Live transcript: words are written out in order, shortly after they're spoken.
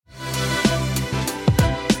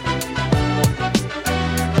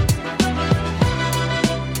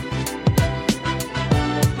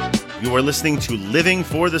You are listening to Living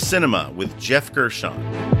for the Cinema with Jeff Gershon.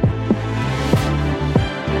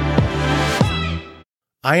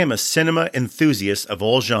 I am a cinema enthusiast of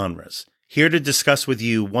all genres, here to discuss with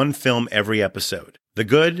you one film every episode. The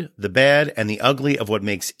good, the bad, and the ugly of what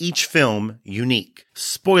makes each film unique.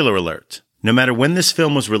 Spoiler alert. No matter when this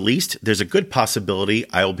film was released, there's a good possibility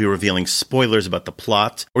I will be revealing spoilers about the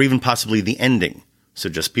plot, or even possibly the ending, so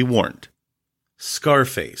just be warned.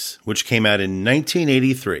 Scarface, which came out in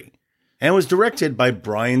 1983, and was directed by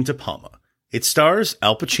Brian De Palma. It stars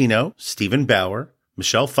Al Pacino, Stephen Bauer,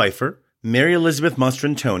 Michelle Pfeiffer, Mary Elizabeth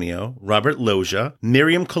Mastrantonio, Robert Loggia,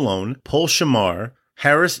 Miriam Colon, Paul Shamar,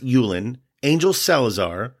 Harris Yulin, Angel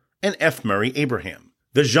Salazar, and F. Murray Abraham.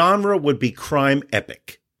 The genre would be crime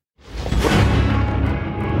epic.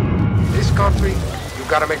 This country, you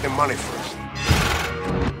gotta make the money first.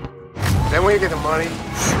 Then when you get the money,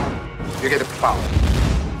 you get the power.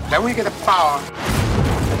 Then when you get the power,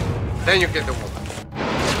 then you get the woman.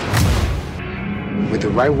 With the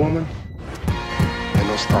right woman, there's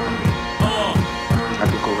no stopping me. I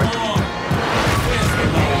can go right to the top.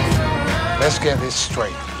 Let's get this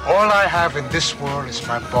straight. All I have in this world is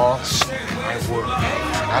my balls and my word.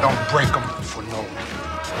 I don't break them for no one.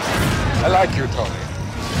 I like you, Tony.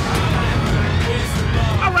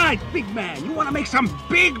 All right, big man. You want to make some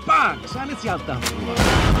big bucks, huh? Let's out down.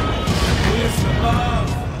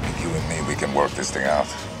 You and me, we can work this thing out.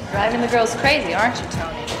 Driving the girls crazy, aren't you,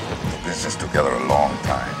 Tony? Business together a long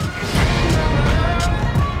time.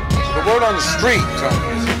 So the word on the street,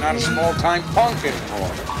 Tony, is you're not a small-time punk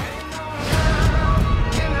anymore.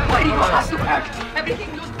 What do you have to have? Everything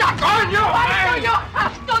you touch on you! Why do you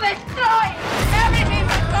have to destroy everything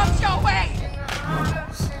that comes your way?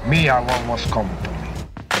 Me, I want what's coming to me.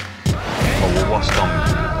 But what's coming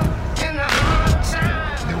to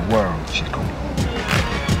The world should come.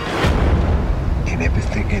 And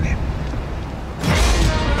everything in it.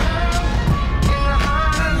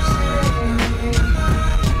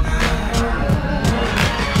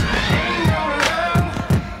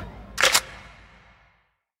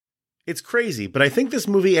 It's crazy, but I think this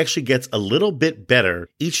movie actually gets a little bit better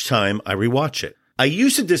each time I rewatch it. I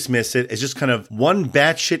used to dismiss it as just kind of one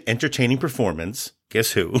batshit entertaining performance,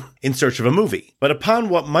 guess who, in search of a movie. But upon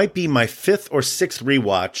what might be my fifth or sixth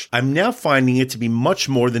rewatch, I'm now finding it to be much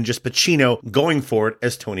more than just Pacino going for it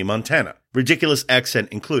as Tony Montana, ridiculous accent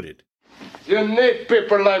included. You need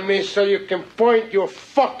people like me so you can point your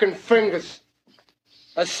fucking fingers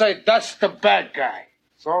and say, that's the bad guy.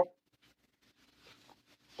 So?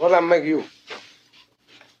 What'll that make you?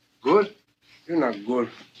 Good? You're not good.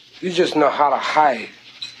 You just know how to hide.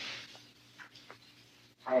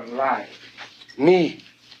 How to lie. Me,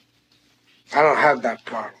 I don't have that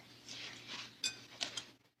problem.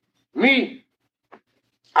 Me,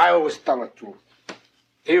 I always tell the truth,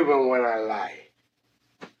 even when I lie.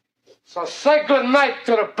 So say good night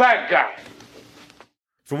to the bad guy.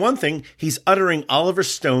 For one thing, he's uttering Oliver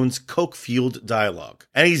Stone's coke-fueled dialogue,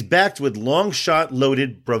 and he's backed with long-shot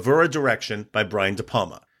loaded bravura direction by Brian De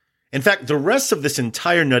Palma. In fact, the rest of this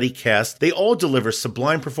entire nutty cast, they all deliver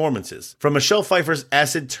sublime performances, from Michelle Pfeiffer's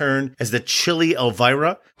acid turn as the chilly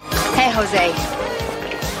Elvira. Hey, Jose.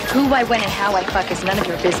 Who I, when, and how I fuck is none of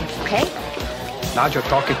your business, okay? Now you're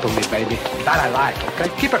talking to me, baby. That I like,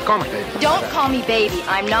 okay? Keep it coming, baby. Don't call me baby.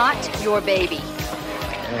 I'm not your baby.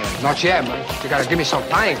 Not yet, man. You gotta give me some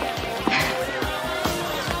time.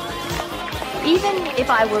 Even if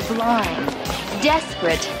I were blind,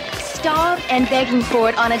 desperate, starved, and begging for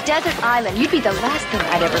it on a desert island, you'd be the last thing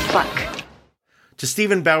I'd ever fuck. To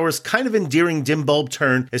Stephen Bauer's kind of endearing dim bulb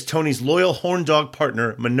turn as Tony's loyal horn dog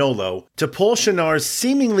partner, Manolo. To Paul Shanar's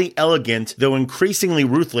seemingly elegant, though increasingly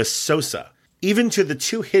ruthless, Sosa. Even to the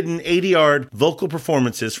two hidden 80-yard vocal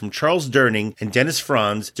performances from Charles Durning and Dennis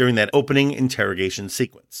Franz during that opening interrogation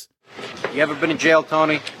sequence. You ever been in jail,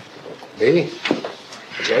 Tony? Me?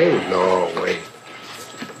 Jail? No way.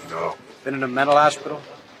 No. Been in a mental hospital?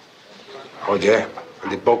 Oh, yeah.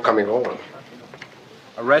 And the boat coming over.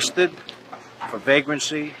 Arrested for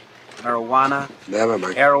vagrancy, marijuana, Never,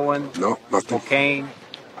 man. heroin, No, nothing. cocaine?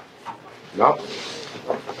 No.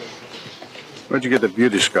 Where'd you get the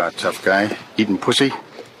beauty scar, tough guy? Eating pussy?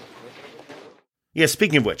 Yeah,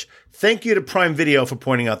 speaking of which, thank you to Prime Video for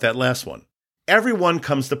pointing out that last one. Everyone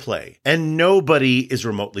comes to play, and nobody is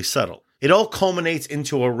remotely subtle. It all culminates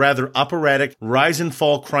into a rather operatic rise and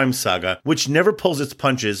fall crime saga, which never pulls its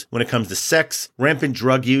punches when it comes to sex, rampant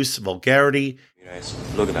drug use, vulgarity. You guys,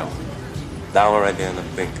 look at that one. That one right there in the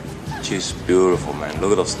pink. She's beautiful, man.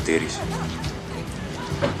 Look at those titties.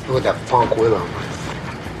 Look at that punk willow, man.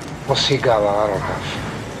 What's he got that I don't have?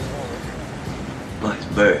 Well, he's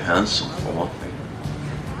very handsome, for one thing.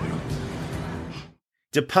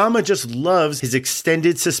 De Palma just loves his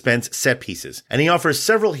extended suspense set pieces, and he offers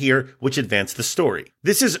several here which advance the story.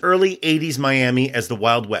 This is early 80s Miami as the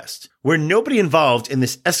Wild West, where nobody involved in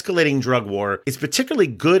this escalating drug war is particularly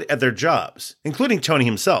good at their jobs, including Tony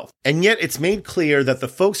himself. And yet it's made clear that the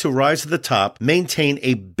folks who rise to the top maintain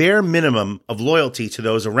a bare minimum of loyalty to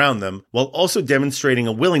those around them, while also demonstrating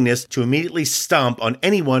a willingness to immediately stomp on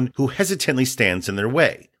anyone who hesitantly stands in their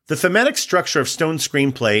way. The thematic structure of Stone's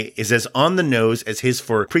screenplay is as on the nose as his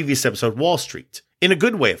for previous episode Wall Street. In a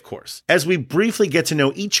good way, of course, as we briefly get to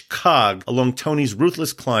know each cog along Tony's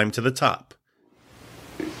ruthless climb to the top.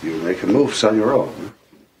 You make moves on your own.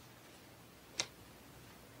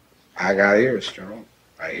 I got ears, Joe.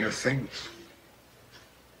 I hear things.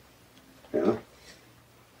 Yeah?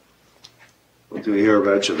 What do we hear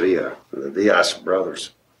about you, the Diaz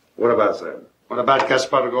brothers? What about them? What about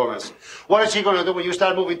Gaspar Gomez? What is he going to do when you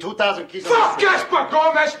start moving 2,000 keys? Fuck Gaspar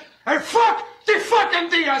Gomez and fuck the fucking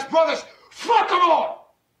Diaz brothers. Fuck them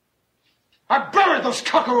all. I buried those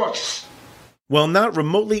cockroaches. While not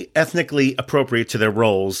remotely ethnically appropriate to their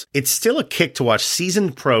roles, it's still a kick to watch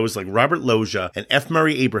seasoned pros like Robert Loggia and F.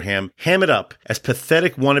 Murray Abraham ham it up as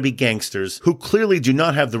pathetic wannabe gangsters who clearly do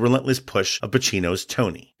not have the relentless push of Pacino's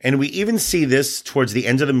Tony. And we even see this towards the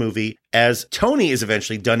end of the movie, as Tony is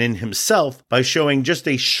eventually done in himself by showing just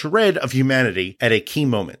a shred of humanity at a key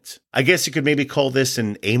moment. I guess you could maybe call this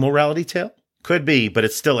an amorality tale? Could be, but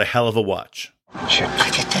it's still a hell of a watch. Shit,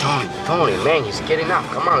 Tony, man, he's getting up.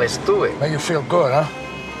 Come on, let's do it. Make you feel good,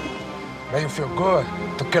 huh? Make you feel good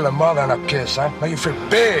to kill a mother and a kiss, huh? Make you feel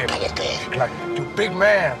big. Like you big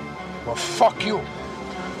man. Well, fuck you.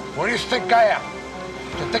 What do you think I am?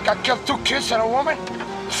 You think I killed 2 kids and a woman?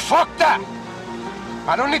 Fuck that.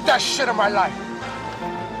 I don't need that shit in my life.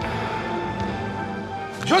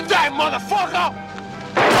 You die, motherfucker!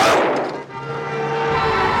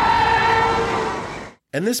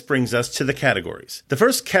 And this brings us to the categories. The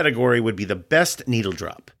first category would be the best needle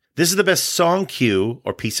drop. This is the best song cue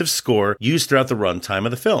or piece of score used throughout the runtime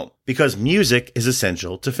of the film, because music is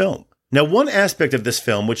essential to film. Now, one aspect of this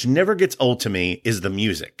film which never gets old to me is the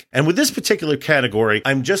music. And with this particular category,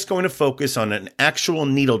 I'm just going to focus on an actual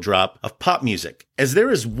needle drop of pop music, as there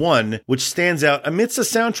is one which stands out amidst a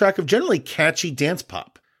soundtrack of generally catchy dance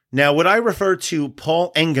pop. Now, would I refer to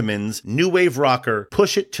Paul Engelman's new wave rocker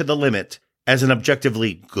Push It to the Limit as an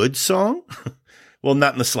objectively good song? Well,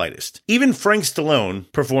 not in the slightest. Even Frank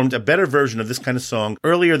Stallone performed a better version of this kind of song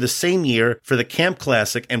earlier the same year for the camp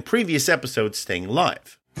classic and previous episode Staying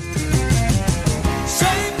Alive.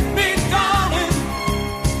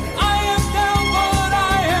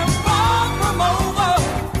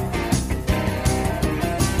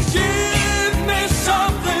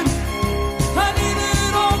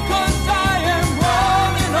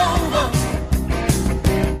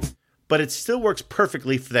 But it still works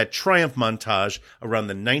perfectly for that triumph montage around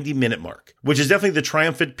the 90-minute mark, which is definitely the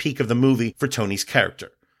triumphant peak of the movie for Tony's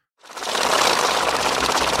character.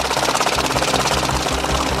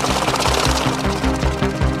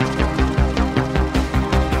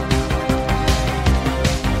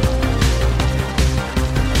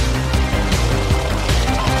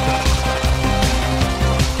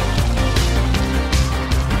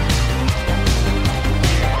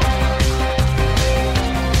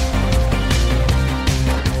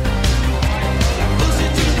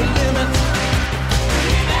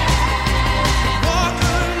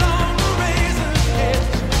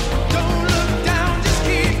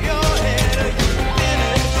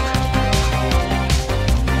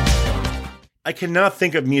 I cannot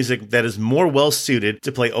think of music that is more well-suited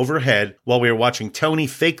to play overhead while we are watching Tony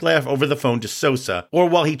fake laugh over the phone to Sosa, or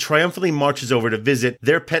while he triumphantly marches over to visit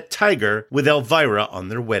their pet tiger with Elvira on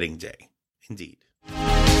their wedding day. Indeed.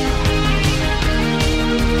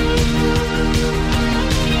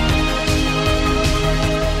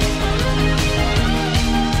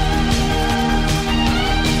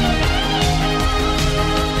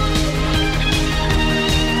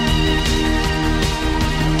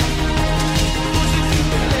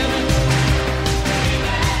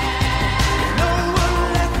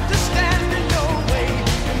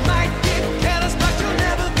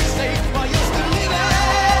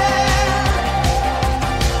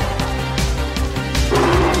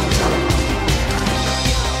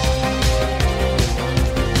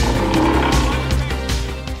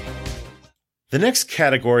 The next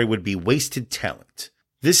category would be wasted talent.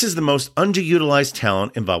 This is the most underutilized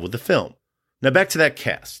talent involved with the film. Now back to that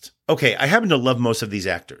cast. Okay, I happen to love most of these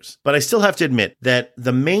actors, but I still have to admit that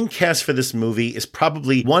the main cast for this movie is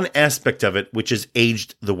probably one aspect of it which is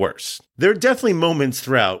aged the worst. There are definitely moments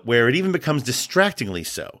throughout where it even becomes distractingly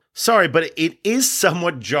so. Sorry, but it is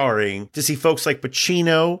somewhat jarring to see folks like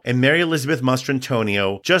Pacino and Mary Elizabeth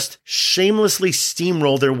Mastrantonio just shamelessly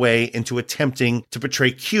steamroll their way into attempting to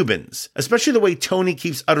portray Cubans, especially the way Tony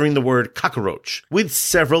keeps uttering the word cockroach, with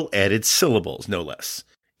several added syllables, no less.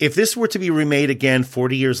 If this were to be remade again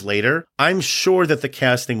 40 years later, I'm sure that the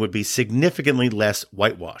casting would be significantly less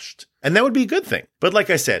whitewashed. And that would be a good thing. But like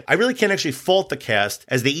I said, I really can't actually fault the cast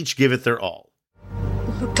as they each give it their all.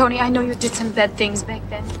 Look, Tony, I know you did some bad things back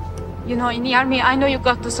then. You know, in the army, I know you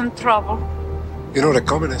got to some trouble. You know, the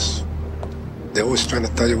communists, they're always trying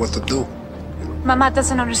to tell you what to do. Mama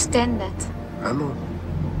doesn't understand that. I know.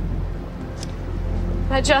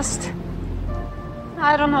 I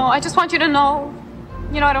don't know. I just want you to know.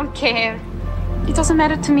 You know, I don't care. It doesn't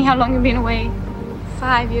matter to me how long you've been away.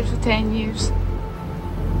 5 years or 10 years.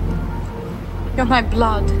 You're my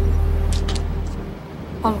blood.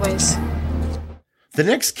 Always. The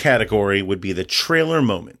next category would be the trailer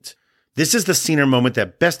moment. This is the scene or moment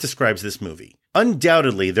that best describes this movie.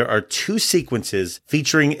 Undoubtedly, there are 2 sequences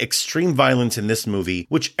featuring extreme violence in this movie,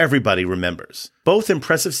 which everybody remembers. Both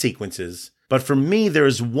impressive sequences, but for me, there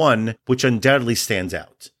is one which undoubtedly stands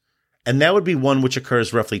out. And that would be one which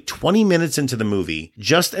occurs roughly 20 minutes into the movie,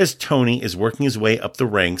 just as Tony is working his way up the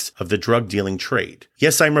ranks of the drug-dealing trade.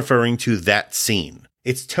 Yes, I'm referring to that scene.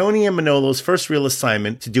 It's Tony and Manolo's first real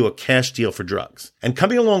assignment to do a cash deal for drugs. And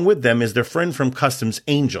coming along with them is their friend from Customs,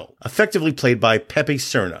 Angel, effectively played by Pepe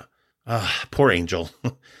Serna. Poor Angel.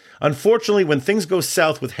 Unfortunately, when things go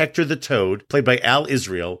south with Hector the Toad, played by Al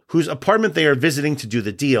Israel, whose apartment they are visiting to do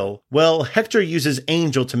the deal, well, Hector uses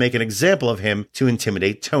Angel to make an example of him to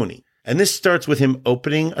intimidate Tony. And this starts with him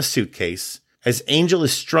opening a suitcase as Angel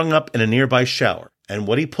is strung up in a nearby shower. And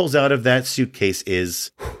what he pulls out of that suitcase is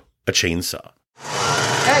a chainsaw.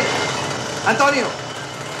 Hey, Antonio.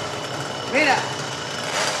 Mira.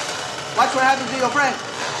 Watch what happens to your friend.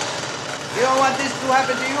 You don't want this to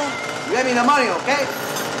happen to you? You give me the money, okay?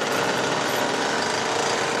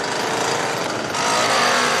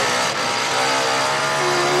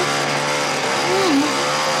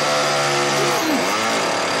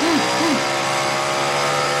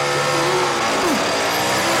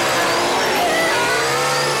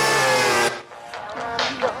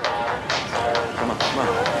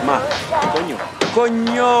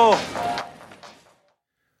 Coño!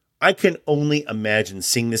 I can only imagine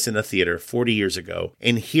seeing this in a theater 40 years ago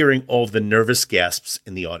and hearing all of the nervous gasps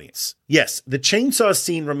in the audience. Yes, the chainsaw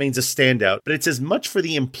scene remains a standout, but it's as much for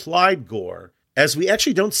the implied gore as we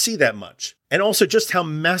actually don't see that much, and also just how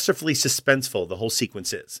masterfully suspenseful the whole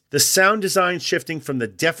sequence is. The sound design shifting from the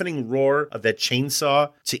deafening roar of that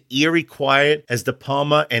chainsaw to eerie quiet as De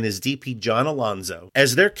Palma and his DP John Alonzo,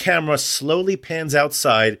 as their camera slowly pans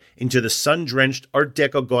outside into the sun-drenched Art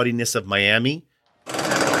Deco gaudiness of Miami.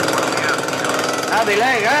 Howdy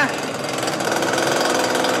leg, huh?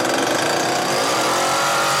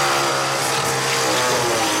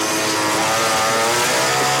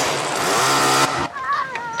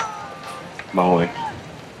 Vamos a ver.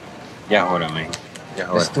 Ya es hora, man. Ya es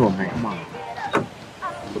hora. Let's do it, man. Come on.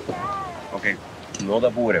 Okay. No te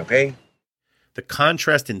apures, okay? The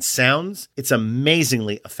contrast in sounds, it's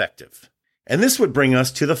amazingly effective. And this would bring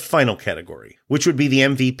us to the final category, which would be the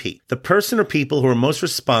MVP, the person or people who are most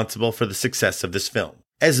responsible for the success of this film.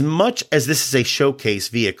 As much as this is a showcase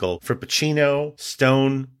vehicle for Pacino,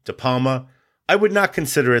 Stone, De Palma, I would not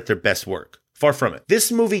consider it their best work. Far from it.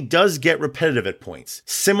 This movie does get repetitive at points.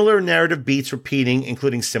 Similar narrative beats repeating,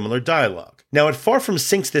 including similar dialogue. Now, it far from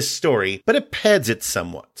sinks this story, but it pads it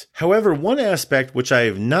somewhat. However, one aspect which I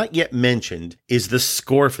have not yet mentioned is the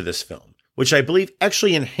score for this film, which I believe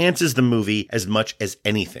actually enhances the movie as much as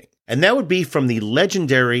anything. And that would be from the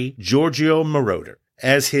legendary Giorgio Moroder,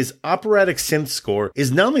 as his operatic synth score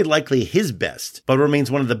is not only likely his best, but remains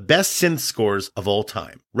one of the best synth scores of all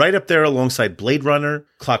time. Right up there alongside Blade Runner,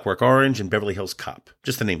 Clockwork Orange, and Beverly Hills Cop,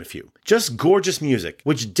 just to name a few. Just gorgeous music,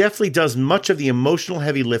 which definitely does much of the emotional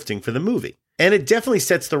heavy lifting for the movie. And it definitely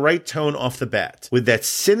sets the right tone off the bat, with that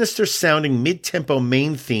sinister sounding mid-tempo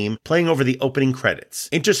main theme playing over the opening credits,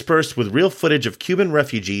 interspersed with real footage of Cuban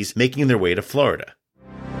refugees making their way to Florida.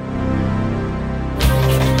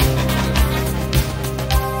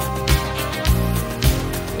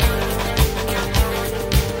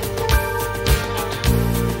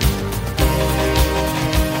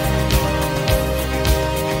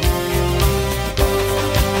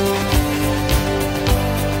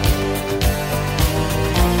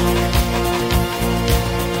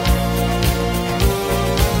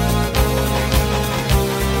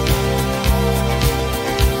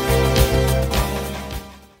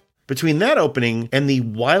 Between that opening and the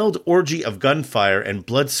wild orgy of gunfire and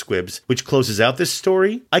blood squibs which closes out this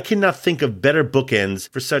story, I cannot think of better bookends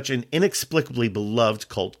for such an inexplicably beloved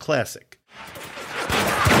cult classic. I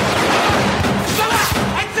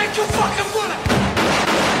think you fucking bullet!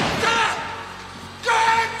 Go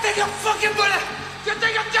ahead, take your fucking bullet! You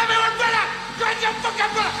think you'll tell me what bullet? Go ahead, your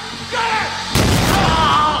fucking bullet! Go ahead!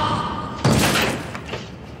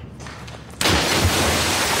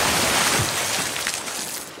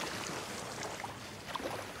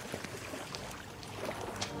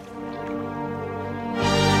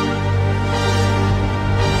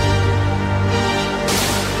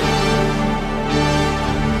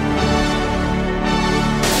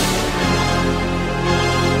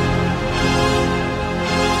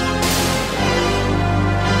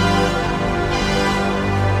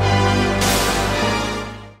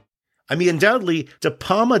 I mean, undoubtedly, De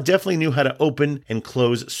Palma definitely knew how to open and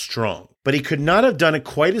close strong, but he could not have done it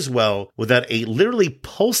quite as well without a literally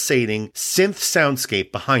pulsating synth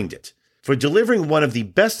soundscape behind it. For delivering one of the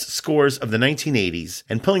best scores of the 1980s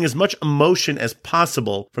and pulling as much emotion as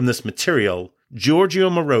possible from this material, Giorgio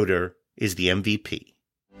Moroder is the MVP.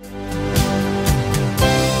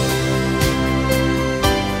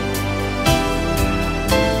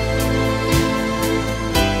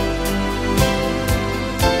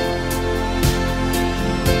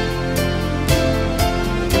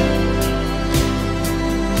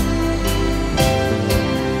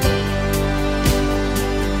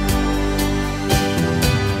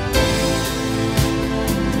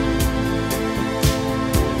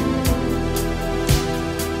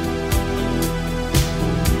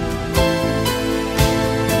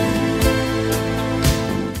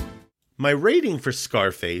 My rating for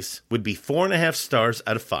Scarface would be 4.5 stars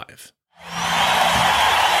out of 5.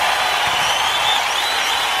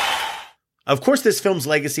 Of course, this film's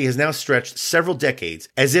legacy has now stretched several decades,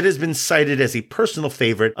 as it has been cited as a personal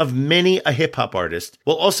favorite of many a hip-hop artist,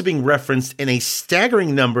 while also being referenced in a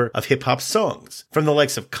staggering number of hip-hop songs, from the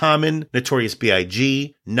likes of Common, Notorious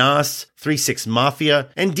B.I.G., Nas, 3 6 Mafia,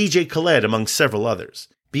 and DJ Khaled, among several others.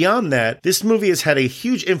 Beyond that, this movie has had a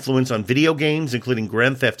huge influence on video games, including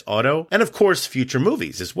Grand Theft Auto, and of course, future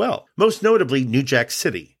movies as well, most notably New Jack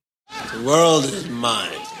City. The world is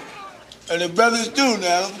mine. And the brothers too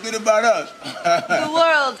now, don't forget about us. The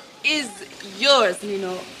world is yours,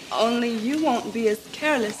 Nino. Only you won't be as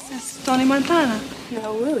careless as Tony Montana.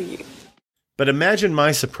 Now will you? But imagine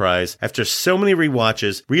my surprise after so many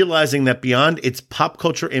rewatches, realizing that beyond its pop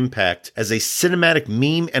culture impact as a cinematic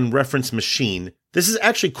meme and reference machine, this is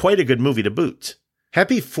actually quite a good movie to boot.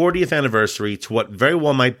 Happy 40th anniversary to what very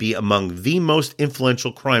well might be among the most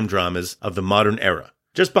influential crime dramas of the modern era,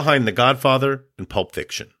 just behind The Godfather and Pulp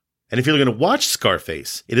Fiction. And if you're going to watch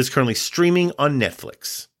Scarface, it is currently streaming on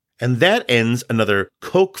Netflix. And that ends another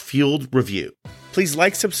Coke-fueled review. Please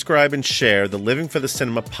like, subscribe, and share the Living for the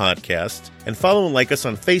Cinema podcast, and follow and like us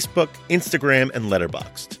on Facebook, Instagram, and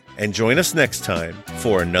Letterboxd. And join us next time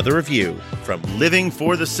for another review from Living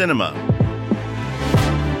for the Cinema.